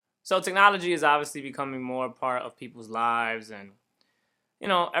So technology is obviously becoming more a part of people's lives, and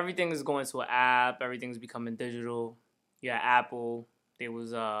everything is going to an app. Everything's becoming digital. Yeah, Apple. They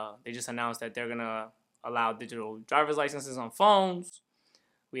just announced that they're gonna allow digital driver's licenses on phones.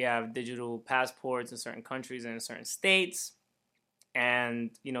 We have digital passports in certain countries and in certain states,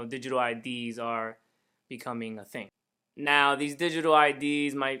 and digital IDs are becoming a thing. Now, these digital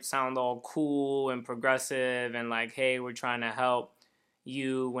IDs might sound all cool and progressive and like, hey, we're trying to help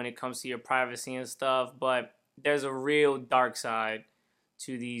you when it comes to your privacy and stuff, but there's a real dark side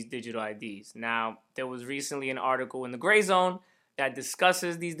to these digital IDs. Now, there was recently an article in the Gray Zone that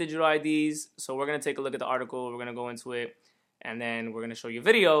discusses these digital IDs, so we're going to take a look at the article, we're going to go into it, and then we're going to show you a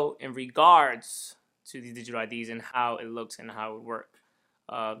video in regards to these digital IDs and how it looks and how it works.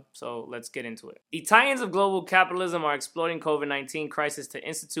 So let's get into it. The titans of global capitalism are exploiting COVID-19 crisis to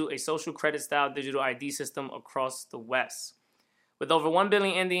institute a social credit-style digital ID system across the West. With over 1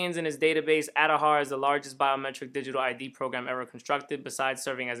 billion Indians in its database, Aadhaar is the largest biometric digital ID program ever constructed. Besides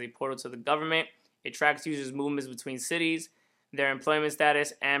serving as a portal to the government, it tracks users' movements between cities, their employment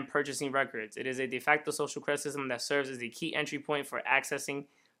status, and purchasing records. It is a de facto social credit system that serves as the key entry point for accessing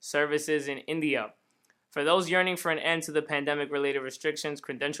services in India. For those yearning for an end to the pandemic-related restrictions,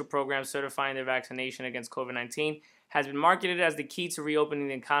 credential programs certifying their vaccination against COVID-19 has been marketed as the key to reopening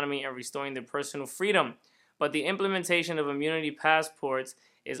the economy and restoring their personal freedom. But the implementation of immunity passports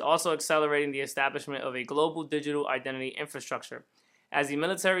is also accelerating the establishment of a global digital identity infrastructure. As the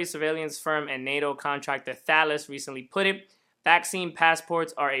military surveillance firm and NATO contractor Thales recently put it, vaccine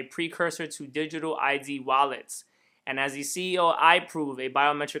passports are a precursor to digital ID wallets. And as the CEO of iProve, a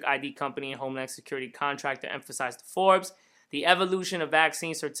biometric ID company and Homeland Security contractor, emphasized to Forbes, the evolution of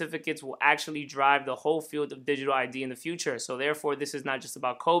vaccine certificates will actually drive the whole field of digital ID in the future. So therefore, this is not just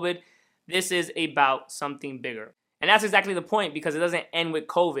about COVID. This is about something bigger. And that's exactly the point, because it doesn't end with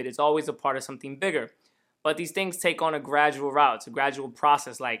COVID. It's always a part of something bigger. But these things take on a gradual route. It's a gradual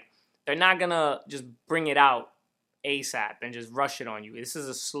process. Like, they're not going to just bring it out ASAP and just rush it on you. This is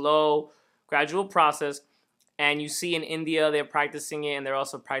a slow, gradual process. And you see in India, they're practicing it, and they're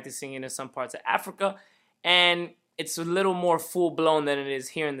also practicing it in some parts of Africa. And it's a little more full-blown than it is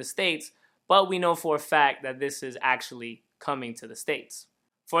here in the States. But we know for a fact that this is actually coming to the States.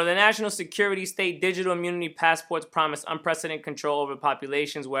 For the national security state, digital immunity passports promise unprecedented control over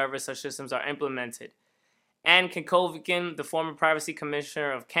populations wherever such systems are implemented. Anne Kekovikin, the former privacy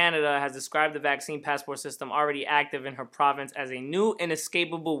commissioner of Canada, has described the vaccine passport system already active in her province as a new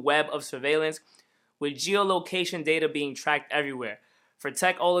inescapable web of surveillance, with geolocation data being tracked everywhere. For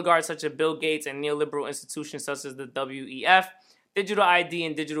tech oligarchs such as Bill Gates and neoliberal institutions such as the WEF, digital ID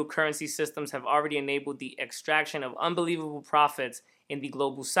and digital currency systems have already enabled the extraction of unbelievable profits in the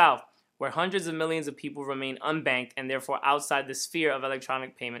global south, where hundreds of millions of people remain unbanked and therefore outside the sphere of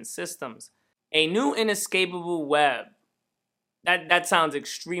electronic payment systems. A new inescapable web. That sounds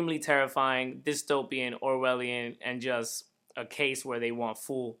extremely terrifying, dystopian, Orwellian, and just a case where they want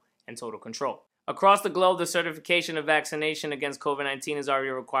full and total control. Across the globe, the certification of vaccination against COVID-19 is already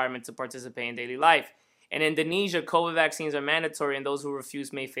a requirement to participate in daily life. In Indonesia, COVID vaccines are mandatory, and those who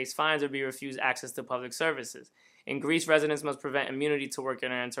refuse may face fines or be refused access to public services. In Greece, residents must prevent immunity to work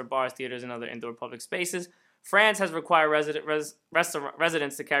and enter bars, theaters, and other indoor public spaces. France has required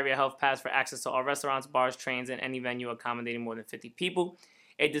residents to carry a health pass for access to all restaurants, bars, trains, and any venue accommodating more than 50 people.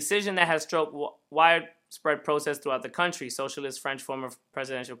 A decision that has stoked widespread protests throughout the country. Socialist French former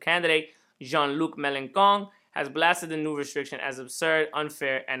presidential candidate Jean-Luc Mélenchon has blasted the new restriction as absurd,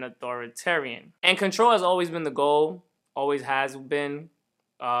 unfair, and authoritarian. And control has always been the goal, always has been.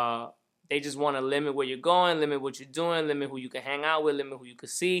 They just want to limit where you're going, limit what you're doing, limit who you can hang out with, limit who you can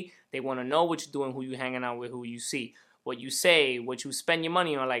see. They want to know what you're doing, who you're hanging out with, who you see, what you say, what you spend your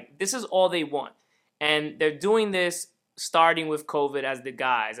money on. Like, this is all they want. And they're doing this starting with COVID as the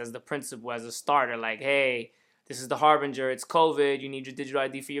guise, as the principle, as a starter. Like, hey, this is the harbinger. It's COVID. You need your digital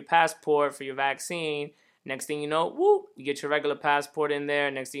ID for your passport, for your vaccine. Next thing you know, whoop, you get your regular passport in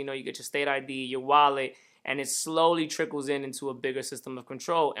there. Next thing you know, you get your state ID, your wallet, and it slowly trickles into a bigger system of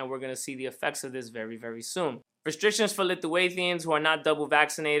control. And we're going to see the effects of this very, very soon. Restrictions for Lithuanians who are not double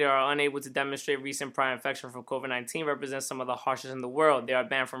vaccinated or are unable to demonstrate recent prior infection from COVID-19 represent some of the harshest in the world. They are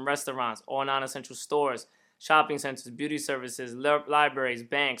banned from restaurants, all non-essential stores, shopping centers, beauty services, libraries,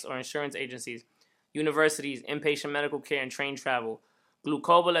 banks, or insurance agencies, universities, inpatient medical care, and train travel.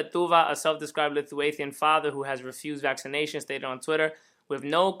 Glukoba Lietuva, a self-described Lithuanian father who has refused vaccination, stated on Twitter, "With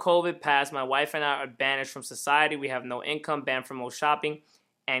no COVID pass, my wife and I are banished from society. We have no income, banned from most shopping,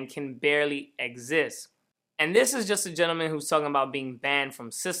 and can barely exist." And this is just a gentleman who's talking about being banned from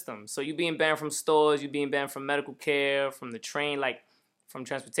systems. So you being banned from stores, you being banned from medical care, from the train. Like, from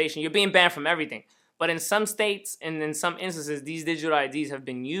transportation. You're being banned from everything. But in some states and in some instances, these digital IDs have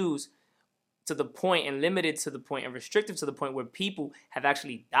been used to the point and limited to the point and restricted to the point where people have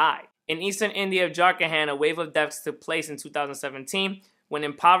actually died. In eastern India of Jharkhand, a wave of deaths took place in 2017 when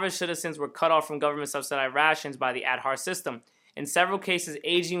impoverished citizens were cut off from government-subsidized rations by the Aadhaar system. In several cases,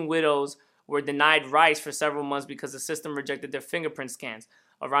 aging widows were denied rice for several months because the system rejected their fingerprint scans.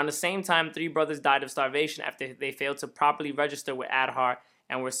 Around the same time, 3 brothers died of starvation after they failed to properly register with Aadhaar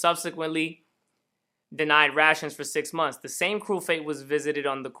and were subsequently denied rations for 6 months. The same cruel fate was visited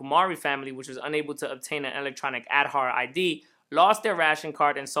on the Kumari family, which was unable to obtain an electronic Aadhaar ID, lost their ration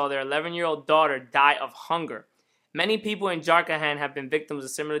card, and saw their 11-year-old daughter die of hunger. Many people in Jharkhand have been victims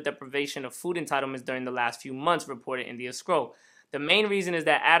of similar deprivation of food entitlements during the last few months, reported India Scroll. The main reason is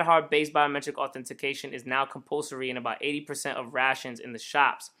that Aadhaar-based biometric authentication is now compulsory in about 80% of rations in the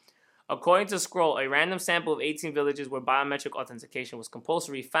shops. According to Scroll, a random sample of 18 villages where biometric authentication was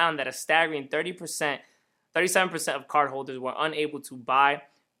compulsory found that a staggering 37% of cardholders were unable to buy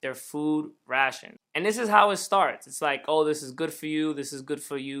their food rations. And this is how it starts. It's like, oh, this is good for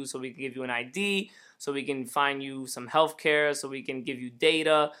you, so we can give you an ID, so we can find you some health care, so we can give you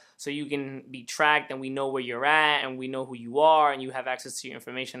data, so you can be tracked and we know where you're at and we know who you are and you have access to your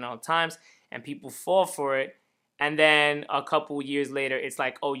information at all times. And people fall for it. And then a couple years later, it's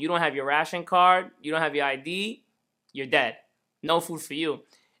like, oh, you don't have your ration card, you don't have your ID, you're dead. No food for you.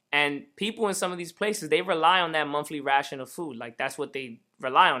 And people in some of these places, they rely on that monthly ration of food. Like, that's what they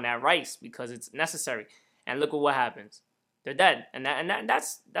rely on, that rice, because it's necessary. And look at what happens. They're dead. And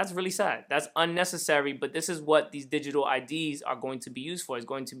that's really sad. That's unnecessary, but this is what these digital IDs are going to be used for. It's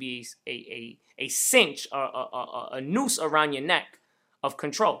going to be a cinch, a noose around your neck of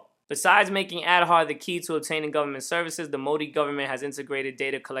control. Besides making Aadhaar the key to obtaining government services, the Modi government has integrated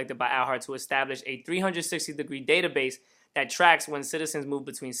data collected by Aadhaar to establish a 360-degree database that tracks when citizens move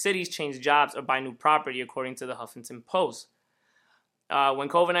between cities, change jobs, or buy new property, according to the Huffington Post. When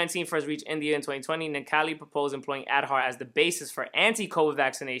COVID-19 first reached India in 2020, Nikali proposed employing Aadhaar as the basis for anti-COVID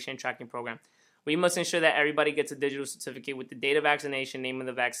vaccination tracking program. We must ensure that everybody gets a digital certificate with the date of vaccination, name of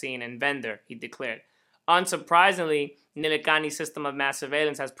the vaccine, and vendor, he declared. Unsurprisingly, Nilekani's system of mass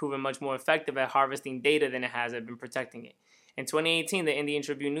surveillance has proven much more effective at harvesting data than it has at been protecting it. In 2018, the Indian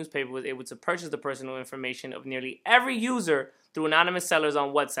Tribune newspaper was able to purchase the personal information of nearly every user through anonymous sellers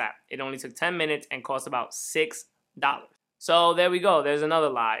on WhatsApp. It only took 10 minutes and cost about $6. So there we go. There's another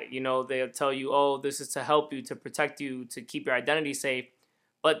lie. You know, they'll tell you, oh, this is to help you, to protect you, to keep your identity safe.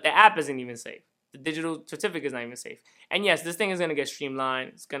 But the app isn't even safe. The digital certificate is not even safe. And yes, this thing is going to get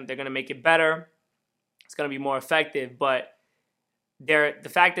streamlined. They're going to make it better. It's going to be more effective. But the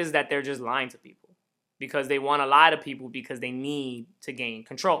fact is that they're just lying to people because they want to lie to people because they need to gain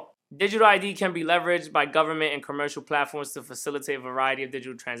control. Digital ID can be leveraged by government and commercial platforms to facilitate a variety of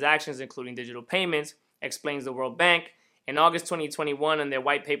digital transactions, including digital payments, explains the World Bank. In August 2021, in their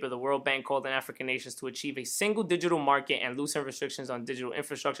white paper, the World Bank called on African nations to achieve a single digital market and loosen restrictions on digital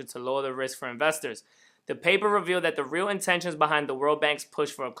infrastructure to lower the risk for investors. The paper revealed that the real intentions behind the World Bank's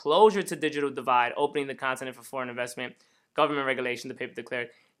push for a closure to digital divide, opening the continent for foreign investment, government regulation, the paper declared,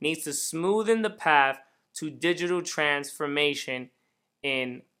 needs to smoothen the path to digital transformation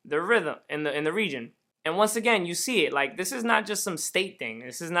in the region. And once again, you see it. Like, this is not just some state thing.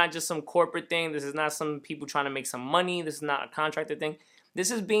 This is not just some corporate thing. This is not some people trying to make some money. This is not a contractor thing.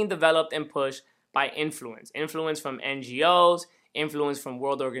 This is being developed and pushed by influence. Influence from NGOs, influence from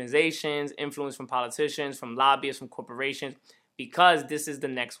world organizations, influence from politicians, from lobbyists, from corporations, because this is the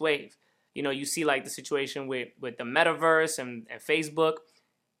next wave. You know, you see like the situation with the metaverse and Facebook.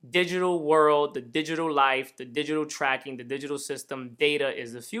 Digital world, the digital life, the digital tracking, the digital system, data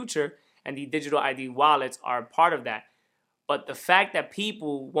is the future. And the digital ID wallets are a part of that. But the fact that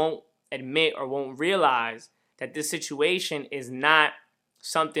people won't admit or won't realize that this situation is not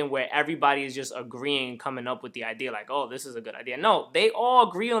something where everybody is just agreeing and coming up with the idea like, oh, this is a good idea. No, they all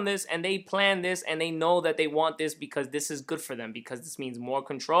agree on this and they plan this and they know that they want this because this is good for them, because this means more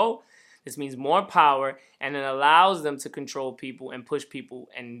control, this means more power, and it allows them to control people and push people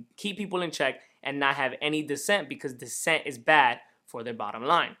and keep people in check and not have any dissent, because dissent is bad for their bottom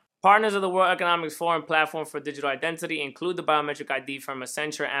line. Partners of the World Economic Forum Platform for Digital Identity include the biometric ID firm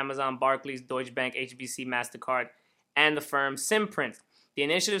Accenture, Amazon, Barclays, Deutsche Bank, HSBC, MasterCard, and the firm Simprint. The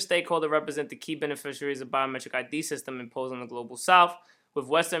initiative stakeholders represent the key beneficiaries of the biometric ID system imposed on the Global South, with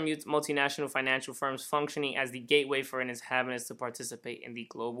Western multinational financial firms functioning as the gateway for its inhabitants to participate in the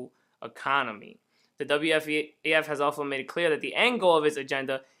global economy. The WEF has also made it clear that the end goal of its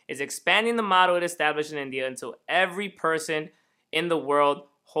agenda is expanding the model it established in India until every person in the world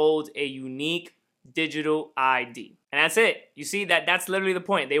holds a unique digital ID. And that's it. You see, that's literally the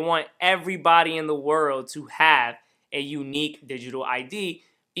point. They want everybody in the world to have a unique digital ID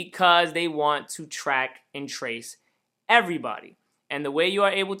because they want to track and trace everybody. And the way you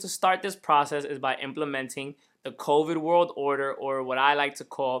are able to start this process is by implementing the COVID world order, or what I like to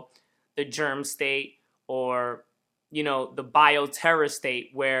call the germ state, or the bioterror state,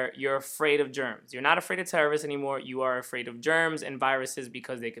 where you're afraid of germs. You're not afraid of terrorists anymore. You are afraid of germs and viruses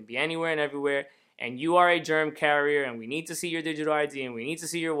because they can be anywhere and everywhere. And you are a germ carrier, and we need to see your digital ID, and we need to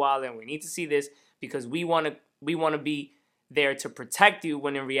see your wallet, and we need to see this because we want to be there to protect you,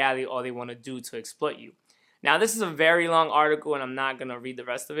 when in reality all they want to do to exploit you. Now, this is a very long article, and I'm not going to read the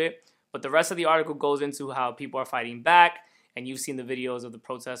rest of it, but the rest of the article goes into how people are fighting back, and you've seen the videos of the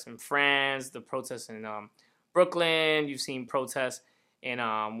protests in France, the protests in Brooklyn, you've seen protests in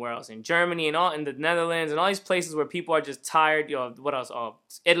where else, in Germany, and all in the Netherlands, and all these places where people are just tired. What else?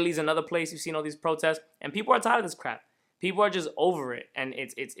 Italy's another place you've seen all these protests, and people are tired of this crap. People are just over it, and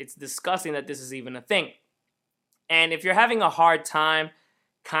it's disgusting that this is even a thing. And if you're having a hard time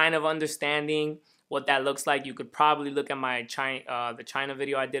kind of understanding what that looks like, you could probably look at my the China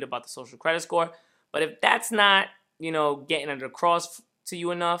video I did about the social credit score. But if that's not getting it across to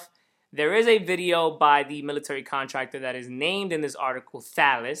you enough, there is a video by the military contractor that is named in this article,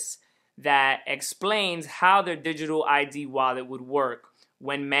 Thales, that explains how their digital ID wallet would work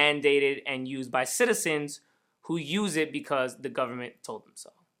when mandated and used by citizens who use it because the government told them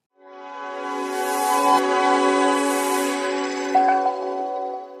so.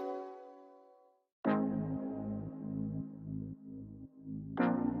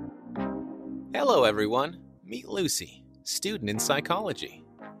 Hello everyone, meet Lucy, student in psychology.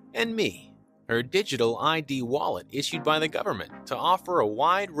 And me, her digital ID wallet issued by the government to offer a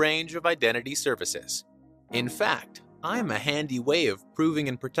wide range of identity services. In fact, I'm a handy way of proving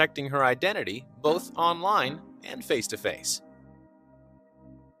and protecting her identity both online and face-to-face.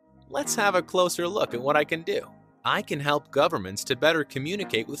 Let's have a closer look at what I can do. I can help governments to better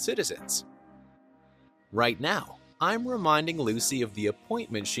communicate with citizens. Right now, I'm reminding Lucy of the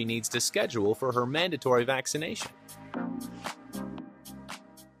appointment she needs to schedule for her mandatory vaccination.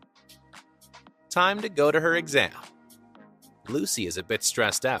 Time to go to her exam. Lucy is a bit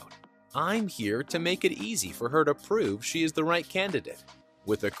stressed out. I'm here to make it easy for her to prove she is the right candidate,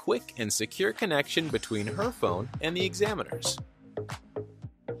 with a quick and secure connection between her phone and the examiner's.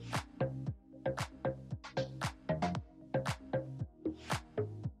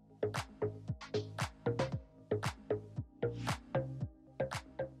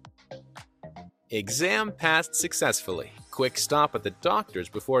 Exam passed successfully. Quick stop at the doctor's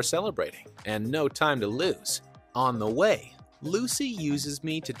before celebrating, and no time to lose. On the way, Lucy uses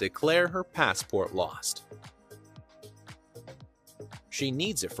me to declare her passport lost. She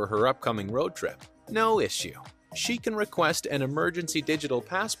needs it for her upcoming road trip. No issue. She can request an emergency digital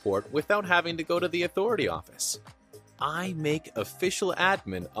passport without having to go to the authority office. I make official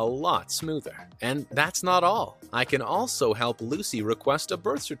admin a lot smoother. And that's not all. I can also help Lucy request a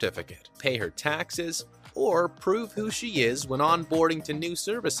birth certificate, pay her taxes, or prove who she is when onboarding to new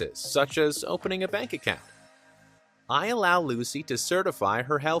services, such as opening a bank account. I allow Lucy to certify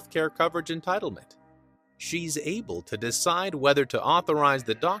her healthcare coverage entitlement. She's able to decide whether to authorize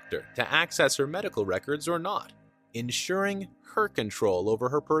the doctor to access her medical records or not, ensuring her control over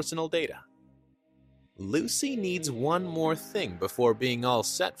her personal data. Lucy needs one more thing before being all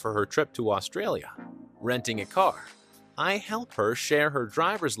set for her trip to Australia: renting a car. I help her share her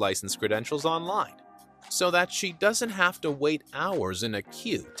driver's license credentials online, so that she doesn't have to wait hours in a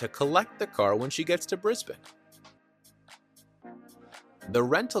queue to collect the car when she gets to Brisbane. The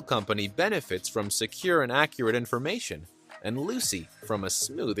rental company benefits from secure and accurate information, and Lucy from a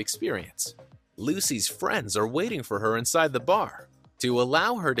smooth experience. Lucy's friends are waiting for her inside the bar. To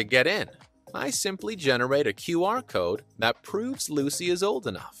allow her to get in, I simply generate a QR code that proves Lucy is old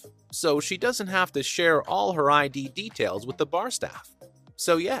enough, so she doesn't have to share all her ID details with the bar staff.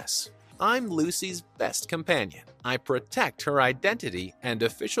 So yes, I'm Lucy's best companion. I protect her identity and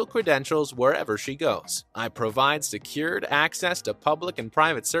official credentials wherever she goes. I provide secured access to public and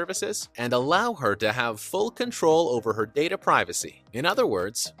private services and allow her to have full control over her data privacy. In other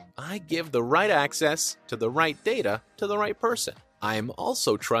words, I give the right access to the right data to the right person. I am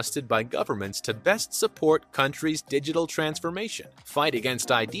also trusted by governments to best support countries' digital transformation, fight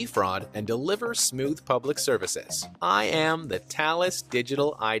against ID fraud, and deliver smooth public services. I am the Thales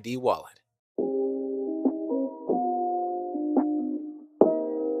Digital ID Wallet.